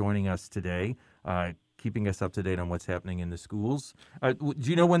you for joining us today, keeping us up to date on what's happening in the schools. Do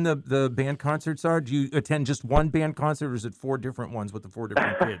you know when the band concerts are? Do you attend just one band concert, or is it 4 different ones with the 4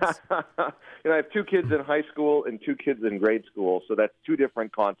 different kids? I have 2 kids in high school and 2 kids in grade school, so that's 2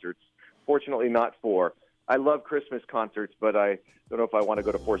 different concerts. Fortunately, not 4. I love Christmas concerts, but I don't know if I want to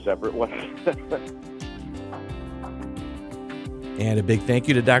go to 4 separate ones. And a big thank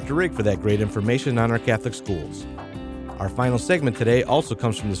you to Dr. Rigg for that great information on our Catholic schools. Our final segment today also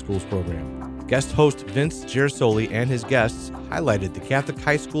comes from the schools program. Guest host Vince Girasoli and his guests highlighted the Catholic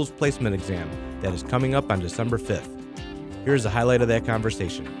High School's placement exam that is coming up on December 5th. Here's a highlight of that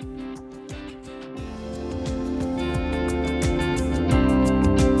conversation.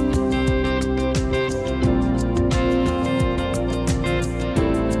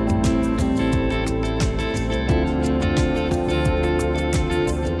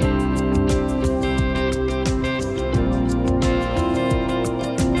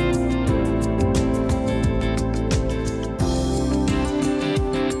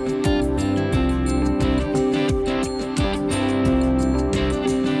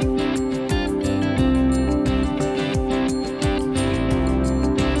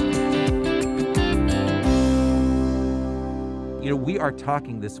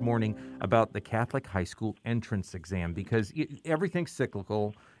 Talking this morning about the Catholic high school entrance exam, because everything's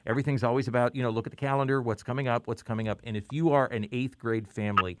cyclical. Everything's always about, look at the calendar, what's coming up. And if you are an 8th grade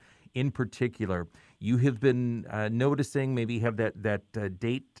family in particular, you have been noticing, maybe have that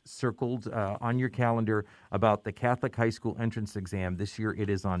date circled on your calendar about the Catholic high school entrance exam. This year it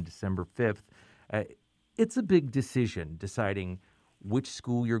is on December 5th. It's a big decision, deciding which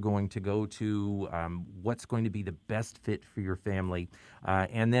school you're going to go to, what's going to be the best fit for your family.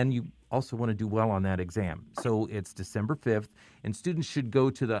 And then you also want to do well on that exam. So it's December 5th, and students should go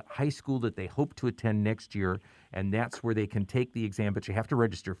to the high school that they hope to attend next year, and that's where they can take the exam, but you have to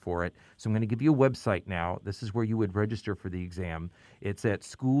register for it. So I'm going to give you a website now. This is where you would register for the exam. It's at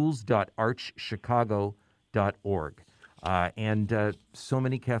schools.archchicago.org. And so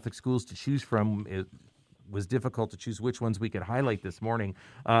many Catholic schools to choose from. It was difficult to choose which ones we could highlight this morning.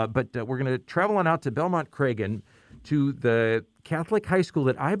 But we're going to travel on out to Belmont-Cragen to the Catholic high school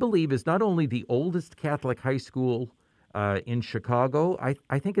that I believe is not only the oldest Catholic high school in Chicago, I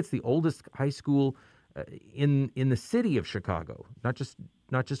think it's the oldest high school in the city of Chicago, not just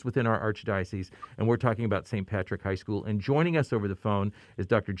within our archdiocese. And we're talking about St. Patrick High School. And joining us over the phone is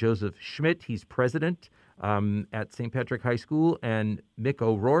Dr. Joseph Schmidt. He's president at St. Patrick High School, and Mick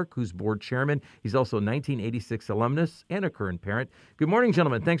O'Rourke, who's board chairman. He's also a 1986 alumnus and a current parent. Good morning,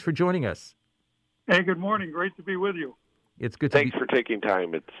 gentlemen. Thanks for joining us. Hey, good morning. Great to be with you. It's good. Thanks for taking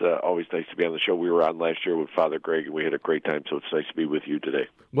time. It's always nice to be on the show. We were on last year with Father Greg, and we had a great time, so it's nice to be with you today.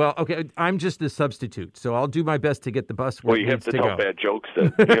 Well, okay, I'm just a substitute, so I'll do my best to get the bus where well, it needs to go. You have to tell bad jokes,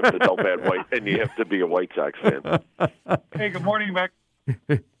 then. You have to tell bad white, and you have to be a White Sox fan. Hey, good morning, Mac.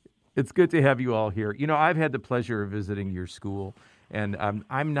 It's good to have you all here. You know, I've had the pleasure of visiting your school, and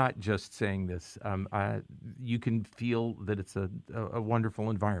I'm not just saying this. You can feel that it's a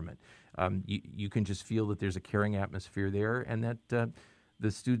wonderful environment. You can just feel that there's a caring atmosphere there, and that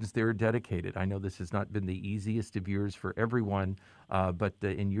the students there are dedicated. I know this has not been the easiest of years for everyone, but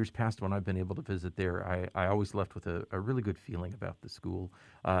in years past when I've been able to visit there, I always left with a really good feeling about the school.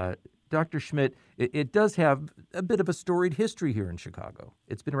 Dr. Schmidt, it does have a bit of a storied history here in Chicago.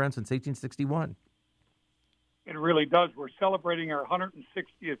 It's been around since 1861. It really does. We're celebrating our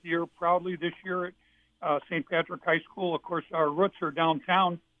 160th year proudly this year at St. Patrick High School. Of course, our roots are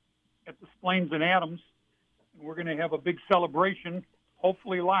downtown at the Splains and Adams. And we're going to have a big celebration,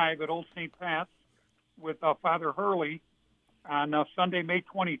 hopefully live at Old St. Pat's with Father Hurley on Sunday, May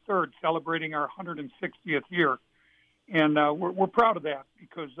 23rd, celebrating our 160th year. And we're proud of that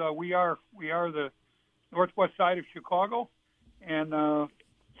because we are the northwest side of Chicago, and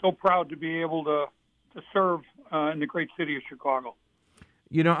so proud to be able to serve in the great city of Chicago.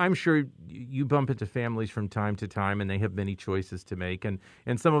 You know, I'm sure you bump into families from time to time, and they have many choices to make. And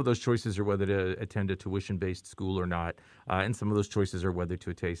some of those choices are whether to attend a tuition-based school or not. And some of those choices are whether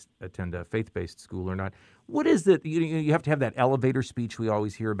to attend a faith-based school or not. What is it? You have to have that elevator speech we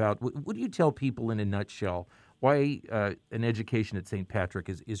always hear about. What do you tell people in a nutshell why an education at St. Patrick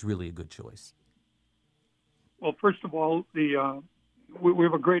is really a good choice? Well, first of all, we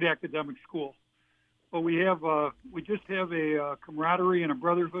have a great academic school. But we just have a camaraderie and a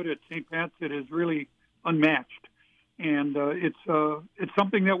brotherhood at St. Pat's that is really unmatched, and it's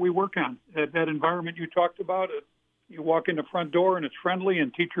something that we work on. That environment you talked about, you walk in the front door and it's friendly,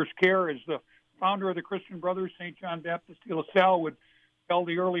 and teachers care. As the founder of the Christian Brothers, St. John Baptist de La Salle, would tell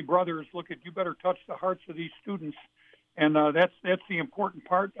the early brothers, "Look, you better touch the hearts of these students," and that's the important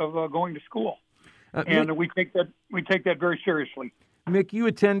part of going to school, and we take that very seriously. Mick, you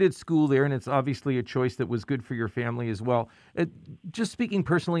attended school there, and it's obviously a choice that was good for your family as well. Just speaking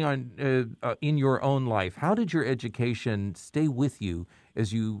personally on in your own life, how did your education stay with you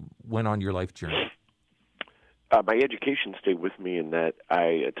as you went on your life journey? My education stayed with me in that I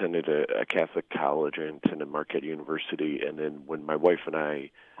attended a Catholic college. I attended Marquette University, and then when my wife and I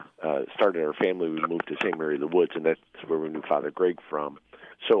started our family, we moved to St. Mary of the Woods, and that's where we knew Father Greg from.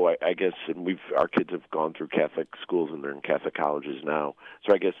 So I guess, and our kids have gone through Catholic schools and they're in Catholic colleges now.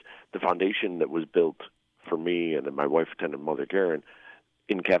 So I guess the foundation that was built for me, and then my wife attended Mother Karen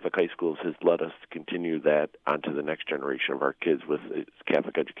in Catholic high schools, has led us to continue that onto the next generation of our kids with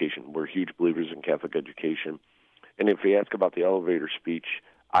Catholic education. We're huge believers in Catholic education. And if you ask about the elevator speech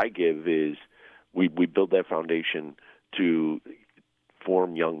I give, is we build that foundation to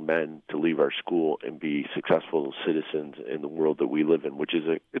form young men to leave our school and be successful citizens in the world that we live in, which is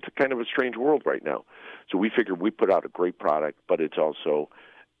it's a kind of a strange world right now. So we figure we put out a great product, but it's also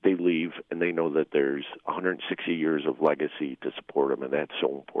they leave and they know that there's 160 years of legacy to support them, and that's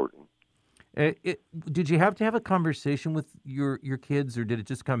so important. Did you have to have a conversation with your kids, or did it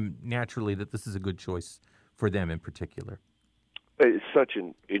just come naturally that this is a good choice for them in particular? It's such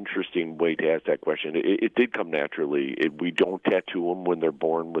an interesting way to ask that question. It did come naturally. We don't tattoo them when they're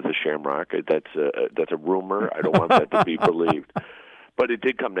born with a shamrock. That's a rumor. I don't want that to be believed. But it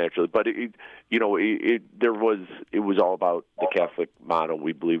did come naturally. But it was all about the Catholic motto.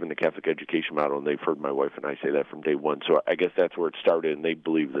 We believe in the Catholic education model, and they've heard my wife and I say that from day one. So I guess that's where it started, and they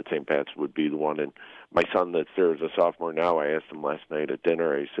believe that St. Pat's would be the one. And my son that's there as a sophomore now, I asked him last night at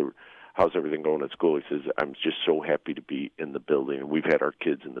dinner, I said, "How's everything going at school?" He says, "I'm just so happy to be in the building." And we've had our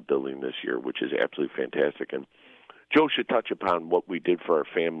kids in the building this year, which is absolutely fantastic. And Joe should touch upon what we did for our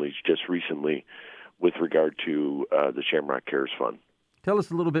families just recently with regard to the Shamrock Cares Fund. Tell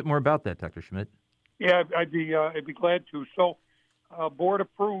us a little bit more about that, Dr. Schmidt. Yeah, I'd be glad to. So, board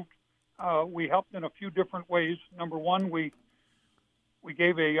approved. We helped in a few different ways. Number one, we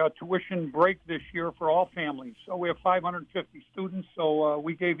gave a tuition break this year for all families. So we have 550 students. So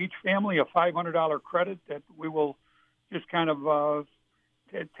we gave each family a $500 credit that we will just kind of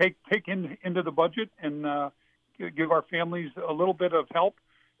take into the budget and give our families a little bit of help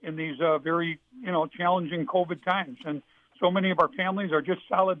in these very challenging COVID times. And so many of our families are just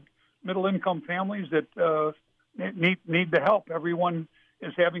solid middle-income families that need the help. Everyone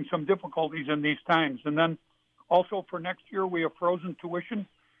is having some difficulties in these times. And then also for next year, we have frozen tuition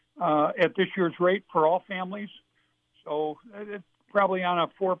at this year's rate for all families. So it's probably on a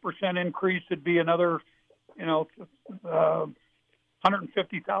 4% increase, it'd be another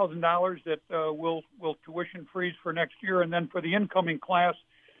 $150,000 that will tuition freeze for next year, and then for the incoming class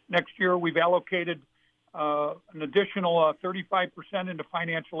next year, we've allocated an additional 35% into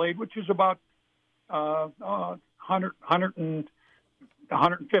financial aid, which is about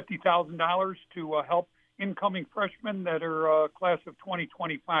 $150,000 to help incoming freshmen that are class of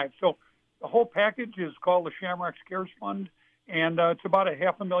 2025. So the whole package is called the Shamrock Cares Fund, and it's about a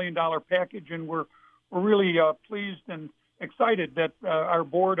 $500,000 package, and we're really pleased and excited that our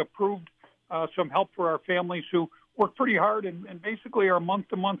board approved some help for our families who work pretty hard and basically are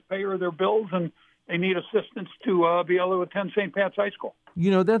month-to-month payer of their bills, and they need assistance to be able to attend St. Pat's High School.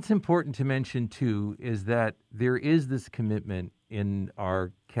 That's important to mention, too, is that there is this commitment in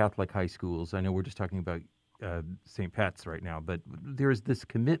our Catholic high schools. I know we're just talking about St. Pat's right now, but there's this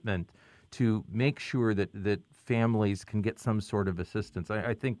commitment to make sure that families can get some sort of assistance.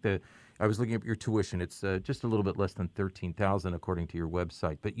 I think that I was looking at your tuition. It's just a little bit less than $13,000 according to your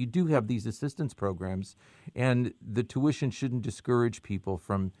website. But you do have these assistance programs, and the tuition shouldn't discourage people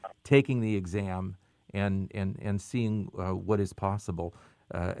from taking the exam and seeing what is possible,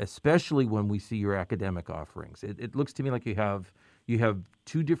 especially when we see your academic offerings. It looks to me like you have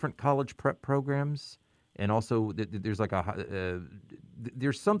 2 different college prep programs. And also, there's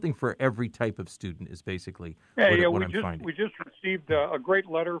there's something for every type of student is basically what I'm finding. We just received a great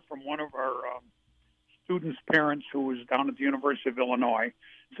letter from one of our students' parents who was down at the University of Illinois.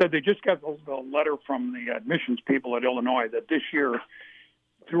 Said they just got the letter from the admissions people at Illinois that this year,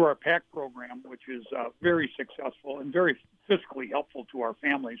 through our PAC program, which is very successful and very fiscally helpful to our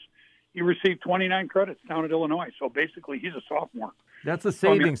families, he received 29 credits down at Illinois. So basically, he's a sophomore. That's the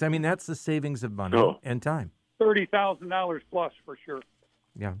savings. That's the savings of money and time. $30,000 plus for sure.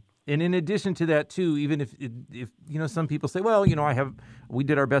 Yeah. And in addition to that, too, even if some people say, well, we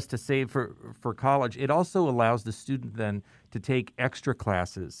did our best to save for college, it also allows the student then to take extra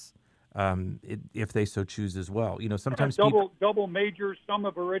classes if they so choose as well. Sometimes double majors. Some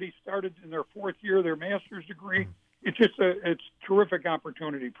have already started in their 4th year, their master's degree. It's just it's terrific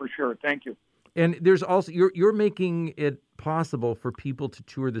opportunity for sure. Thank you. And there's also you're making it possible for people to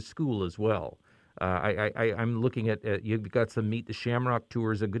tour the school as well. I'm looking at you've got some Meet the Shamrock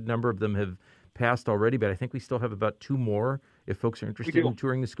tours. A good number of them have passed already, but I think we still have about 2 more if folks are interested in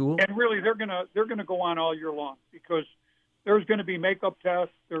touring the school. And really, they're gonna go on all year long because there's going to be makeup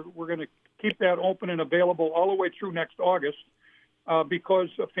tests. We're going to keep that open and available all the way through next August because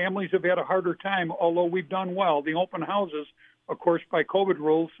families have had a harder time. Although we've done well, the open houses, of course, by COVID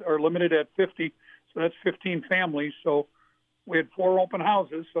rules, are limited at 50, so that's 15 families. So we had 4 open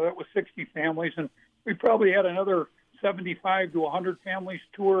houses, so that was 60 families, and we probably had another 75 to 100 families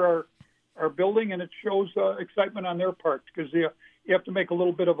tour our building, and it shows excitement on their part because you have to make a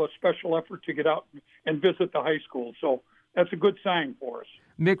little bit of a special effort to get out and visit the high school. So that's a good sign for us.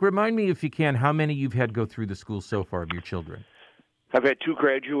 Mick, remind me, if you can, how many you've had go through the school so far of your children? I've had 2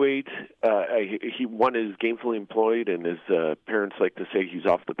 graduate. One is gainfully employed, and his parents like to say he's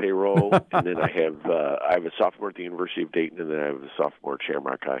off the payroll. And then I have a sophomore at the University of Dayton, and then I have a sophomore at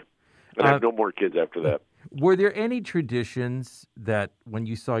Shamrock High. And I have no more kids after that. Were there any traditions that when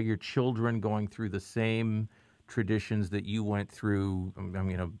you saw your children going through the same traditions that you went through,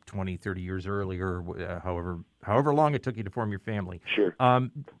 20, 30 years earlier, however long it took you to form your family? Sure.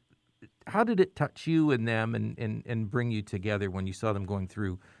 How did it touch you and them and bring you together when you saw them going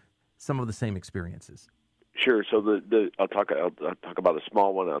through some of the same experiences? Sure. So I'll talk about a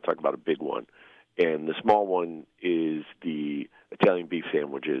small one, and I'll talk about a big one. And the small one is the Italian beef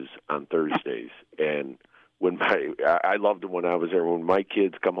sandwiches on Thursdays. And I loved it when I was there. When my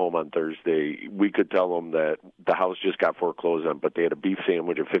kids come home on Thursday, we could tell them that the house just got foreclosed on, but they had a beef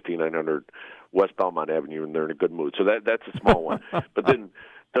sandwich at 5900 West Belmont Avenue, and they're in a good mood. So that's a small one. But then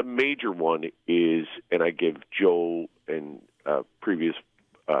the major one is, and I give Joe and previous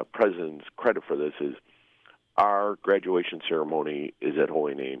presidents credit for this, is our graduation ceremony is at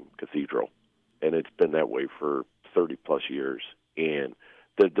Holy Name Cathedral, and it's been that way for 30-plus years. And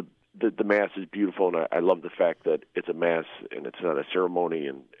the Mass is beautiful, and I love the fact that it's a Mass and it's not a ceremony,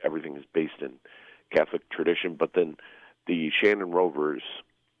 and everything is based in Catholic tradition. But then the Shannon Rovers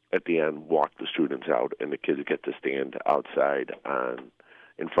at the end walk the students out, and the kids get to stand outside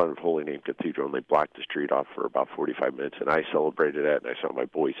in front of Holy Name Cathedral, and they block the street off for about 45 minutes. And I celebrated that, and I saw my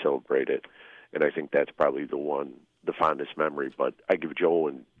boys celebrate it, and I think that's probably the fondest memory. But I give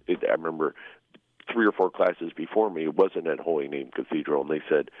Joe, I remember 3 or 4 classes before me, it wasn't at Holy Name Cathedral, and they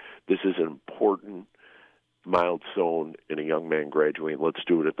said, this is an important milestone in a young man graduating. Let's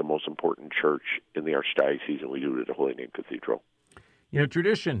do it at the most important church in the Archdiocese, and we do it at Holy Name Cathedral.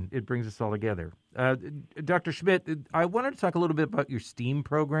 Tradition, it brings us all together. Dr. Schmidt, I wanted to talk a little bit about your STEAM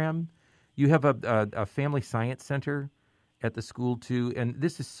program. You have a family science center at the school, too, and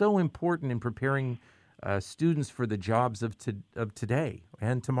this is so important in preparing students for the jobs of today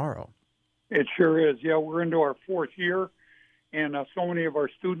and tomorrow. It sure is. Yeah, we're into our 4th year, and so many of our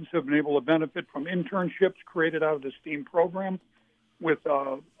students have been able to benefit from internships created out of the STEAM program with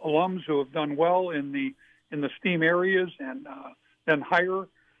alums who have done well in the STEAM areas, and then hire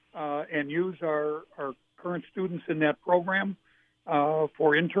and use our current students in that program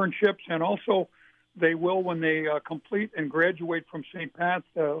for internships. And also, they will, when they complete and graduate from St. Pat's,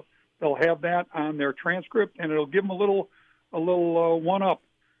 they'll have that on their transcript, and it'll give them a little one-up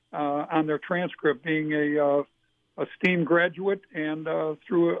on their transcript, being a STEAM graduate and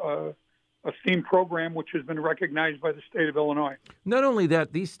through a STEAM program which has been recognized by the state of Illinois. Not only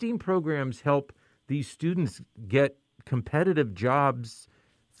that, these STEAM programs help these students get competitive jobs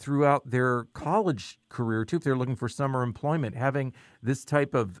throughout their college career, too, if they're looking for summer employment. Having this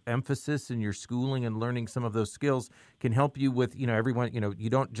type of emphasis in your schooling and learning some of those skills can help you with, everyone, you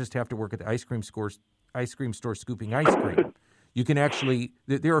don't just have to work at the ice cream store scooping ice cream. You can actually,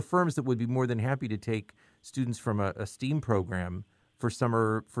 there are firms that would be more than happy to take students from a STEAM program for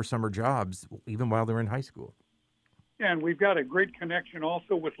summer jobs, even while they're in high school. And we've got a great connection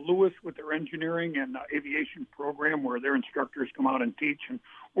also with Lewis with their engineering and aviation program, where their instructors come out and teach. And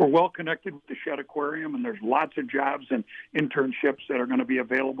we're well connected with the Shedd Aquarium, and there's lots of jobs and internships that are going to be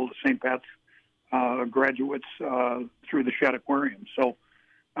available to St. Pat's graduates through the Shedd Aquarium. So,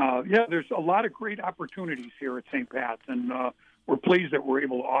 there's a lot of great opportunities here at St. Pat's, and we're pleased that we're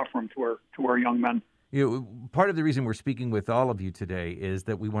able to offer them to our young men. Part of the reason we're speaking with all of you today is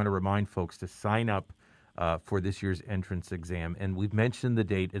that we want to remind folks to sign up for this year's entrance exam. And we've mentioned the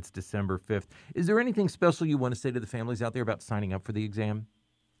date. It's December 5th. Is there anything special you want to say to the families out there about signing up for the exam?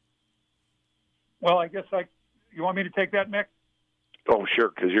 Well, I guess you want me to take that, Nick? Oh,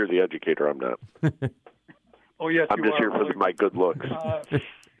 sure, because you're the educator. I'm not. Oh, yes, I'm just here for my good looks.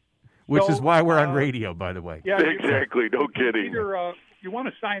 Which is why we're on radio, by the way. Yeah, exactly. No kidding. Either, you want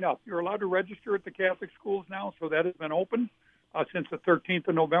to sign up. You're allowed to register at the Catholic schools now, so that has been open since the 13th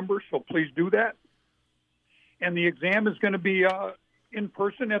of November, so please do that. And the exam is going to be in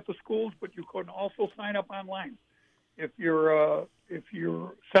person at the schools, but you can also sign up online if you're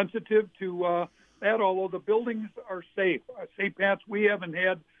sensitive to that. Although the buildings are safe, St. Pat's, we haven't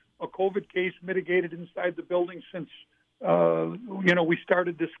had a COVID case mitigated inside the building since we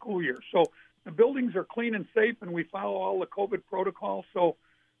started this school year. So the buildings are clean and safe, and we follow all the COVID protocols. So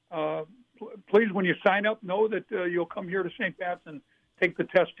please, when you sign up, know that you'll come here to St. Pat's and take the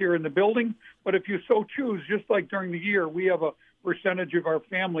test here in the building. But if you so choose, just like during the year, we have a percentage of our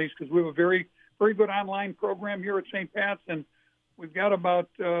families, because we have a very, very good online program here at St. Pat's, and we've got about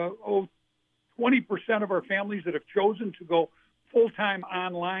 20% of our families that have chosen to go full-time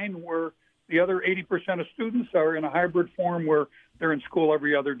online, where the other 80% of students are in a hybrid form where they're in school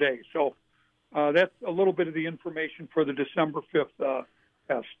every other day. So that's a little bit of the information for the December 5th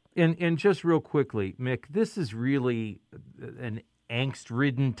test. And just real quickly, Mick, this is really an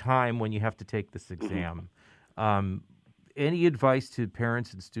angst-ridden time when you have to take this exam. Any advice to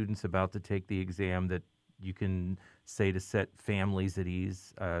parents and students about to take the exam that you can say to set families at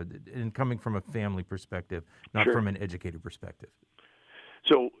ease, and coming from a family perspective, not from an educator perspective?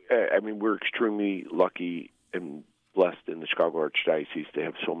 So, we're extremely lucky and blessed in the Chicago Archdiocese to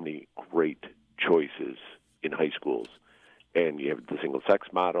have so many great choices in high schools. And you have the single-sex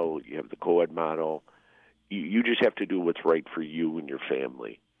model, you have the co-ed model. You just have to do what's right for you and your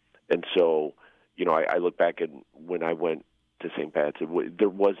family. And so, I look back at when I went to St. Pat's, there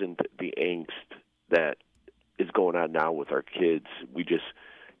wasn't the angst that is going on now with our kids. We just,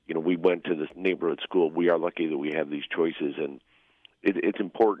 we went to this neighborhood school. We are lucky that we have these choices, and it's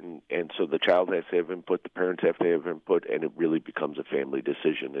important. And so the child has to have input, the parents have to have input, and it really becomes a family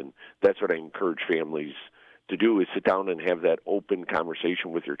decision. And that's what I encourage families to do, is sit down and have that open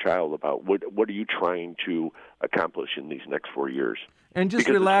conversation with your child about what are you trying to accomplish in these next 4 years. And just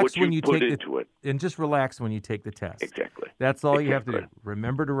relax when you take it. And just relax when you take the test. Exactly. That's all you have to do.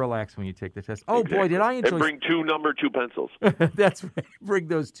 Remember to relax when you take the test. Oh, boy, did I enjoy... And bring two number 2 pencils. That's right. Bring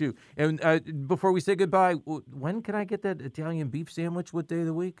those two. And before we say goodbye, when can I get that Italian beef sandwich? What day of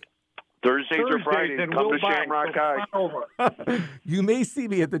the week? Thursdays or Fridays. Come to Shamrock High. You may see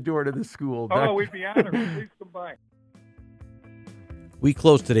me at the door to the school. Oh, we'd be honored. Please come by. We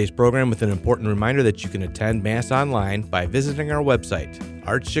close today's program with an important reminder that you can attend Mass online by visiting our website,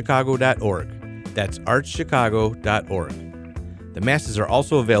 archchicago.org. That's archchicago.org. The Masses are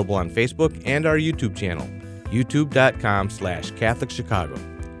also available on Facebook and our YouTube channel. youtube.com/CatholicChicago.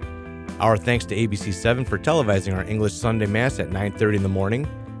 Our thanks to ABC7 for televising our English Sunday Mass at 9:30 in the morning,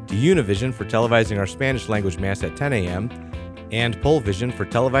 to Univision for televising our Spanish language Mass at 10 a.m., and Polvision for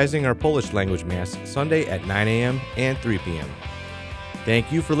televising our Polish language Mass Sunday at 9 a.m. and 3 p.m.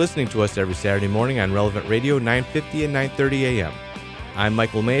 Thank you for listening to us every Saturday morning on Relevant Radio 950 and 9:30 a.m. I'm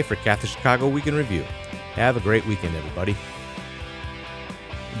Michael May for Catholic Chicago Week in Review. Have a great weekend, everybody.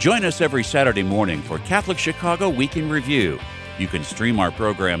 Join us every Saturday morning for Catholic Chicago Week in Review. You can stream our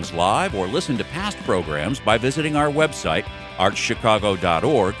programs live or listen to past programs by visiting our website,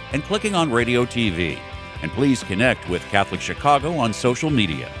 archchicago.org, and clicking on Radio TV. And please connect with Catholic Chicago on social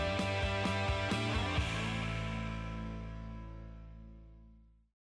media.